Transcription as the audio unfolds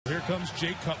comes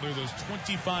Jay Cutler, those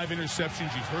 25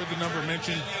 interceptions. You've heard the number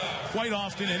mentioned quite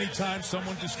often anytime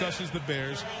someone discusses the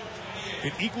Bears.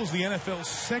 It equals the NFL's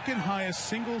second highest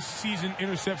single-season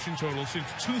interception total since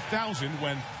 2000,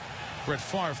 when Brett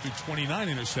Favre threw 29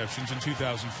 interceptions in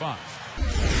 2005.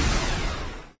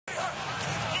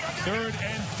 3rd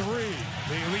and 3.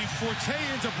 They lead Forte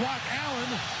into block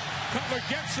Allen. Cutler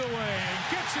gets away and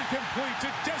gets it complete to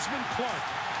Desmond Clark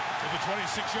to the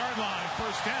 26-yard line.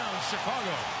 First down,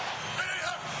 Chicago.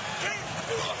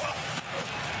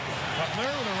 Cutler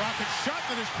with a rocket shot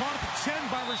that is caught at the 10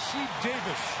 by Rasheed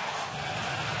Davis.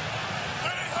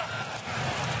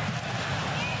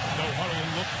 No huddle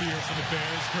look here for the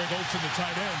Bears. Greg Olsen, the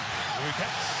tight end. Here he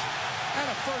catch. And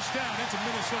a first down into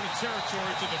Minnesota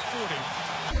territory to the 40.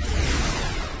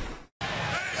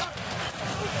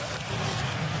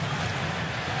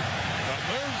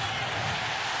 Cutler.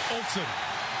 Olsen.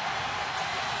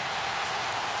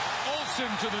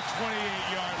 Olsen to the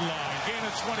 28-yard line. Gain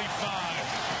of 25.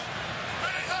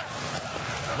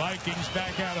 Vikings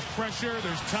back out of pressure.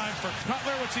 There's time for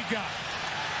Cutler. What's he got?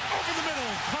 Over the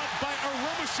middle, caught by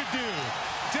Aromashadu.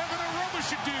 Devin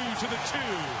Aromashadu to the 2.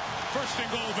 First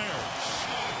and goal Bears.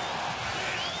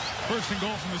 First and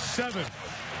goal from the 7.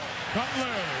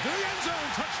 Cutler to the end zone.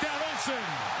 Touchdown Olsen.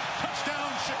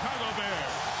 Touchdown Chicago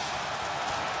Bears.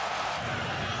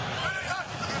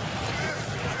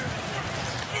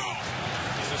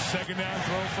 It's a second down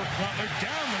throw for Cutler.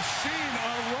 Down the seam,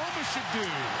 Aromashadu.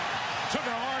 Took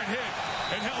a hard hit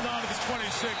and held on to the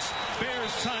 26.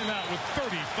 Bears timeout with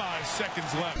 35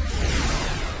 seconds left.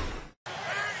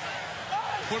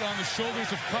 Put on the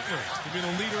shoulders of Cutler to be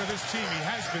the leader of this team. He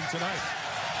has been tonight.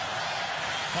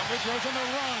 Cutler throws on the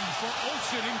run for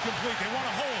Olsen, incomplete. They want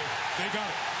to hold. They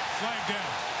got it. Flag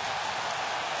down.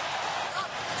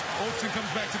 Olsen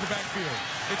comes back to the backfield.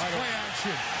 It's play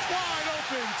action. Wide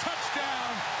open.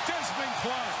 Touchdown. Desmond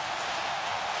Clark.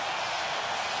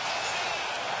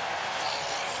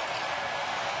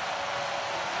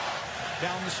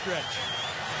 Down the stretch.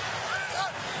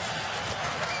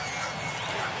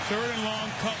 3rd and long,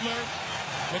 Cutler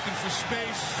looking for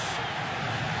space.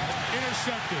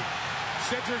 Intercepted.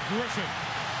 Cedric Griffin.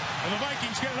 And the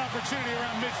Vikings get an opportunity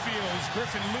around midfield as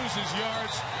Griffin loses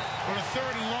yards. For a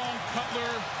 3rd and long,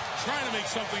 Cutler trying to make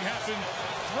something happen.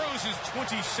 Throws his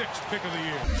 26th pick of the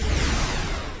year.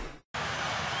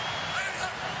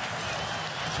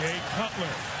 Jay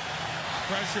Cutler.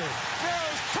 Pressure.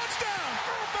 Throws. Touchdown!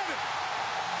 Earl Bennett.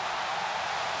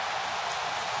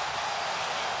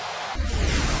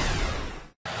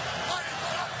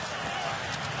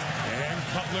 And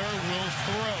Cutler will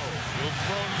throw. Will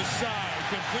throw to the side.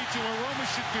 Complete to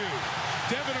Aromashadu.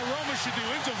 Devin Aromashadu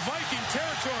into Viking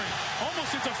territory.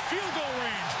 Almost into field goal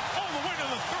range. All the way to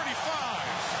the 35.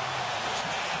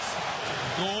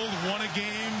 Gold won a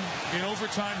game in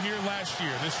overtime here last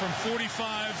year. This from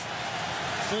 45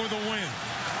 for the win.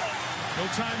 No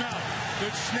timeout.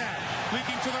 Good snap.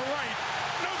 Leaking to the right.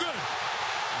 No good.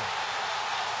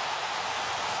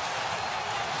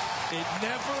 It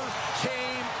never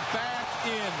came back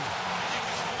in.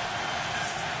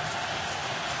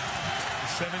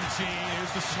 17 is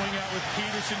the swing out with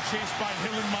Peterson, chased by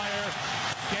Hillenmeyer.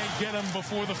 Can't get him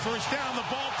before the first down. The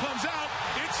ball comes out.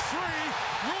 It's free.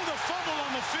 Ruled a fumble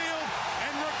on the field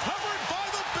and recovered by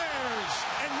the Bears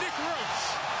and Nick Roach.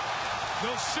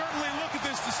 They'll certainly look at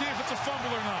this to see if it's a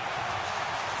fumble or not.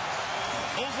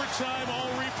 Overtime, all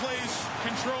replays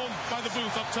controlled by the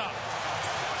booth up top.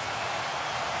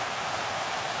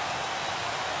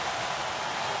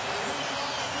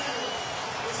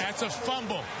 That's a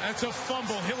fumble. That's a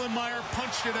fumble. Hillenmeyer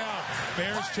punched it out.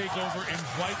 Bears take over in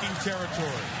Viking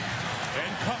territory.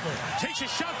 And Cutler takes a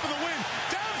shot for the win.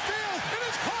 Downfield. It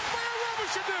is caught by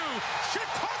Aromashadu.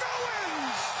 Chicago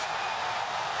wins.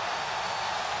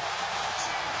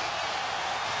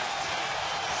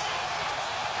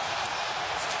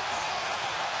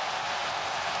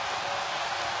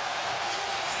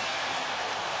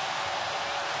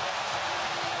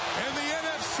 And the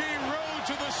NFC road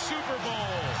to the Super Bowl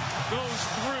goes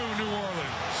through New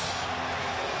Orleans.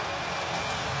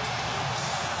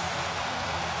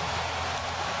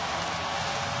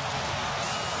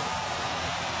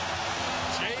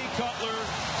 Jay Cutler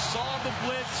saw the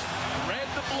blitz, read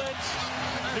the blitz,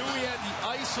 knew he had the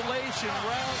isolation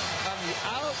route on the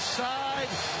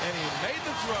outside, and he made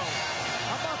the throw.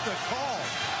 How about the call?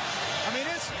 I mean,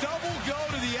 it's double go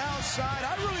to the outside.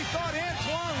 I really thought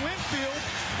Antoine Winfield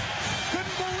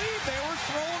couldn't believe they were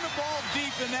throwing the ball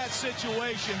deep in that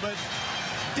situation. But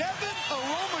Devin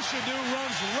Aromashadu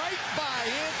runs right by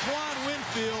Antoine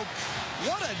Winfield.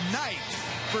 What a night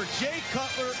for Jay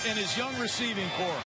Cutler and his young receiving corps.